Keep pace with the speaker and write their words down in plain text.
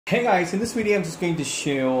Hey guys, in this video I'm just going to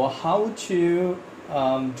show how to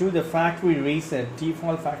do the factory reset,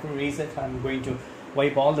 default factory reset. I'm going to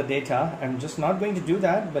wipe all the data. I'm just not going to do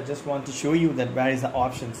that, but just want to show you that where is the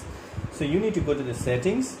options. So you need to go to the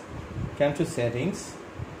settings, come to settings,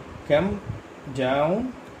 come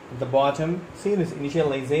down at the bottom, see this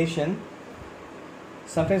initialization.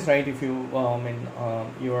 Sometimes, right, if you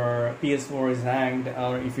your PS4 is hanged,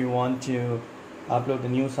 or if you want to upload the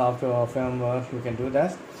new software or firmware, you can do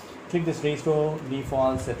that. Click this restore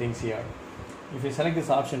default settings here. If you select this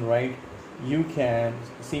option, right, you can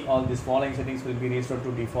see all these following settings will be restored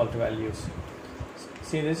to default values.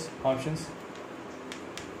 See this options,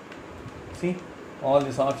 see all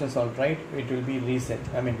these options are right, it will be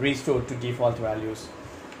restored to default values.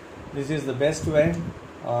 This is the best way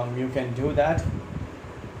you can do that.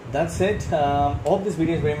 That's it. Hope this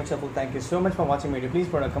video is very much helpful. Thank you so much for watching my video. Please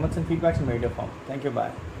put comments and feedbacks in my video form. Thank you.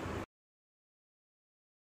 Bye.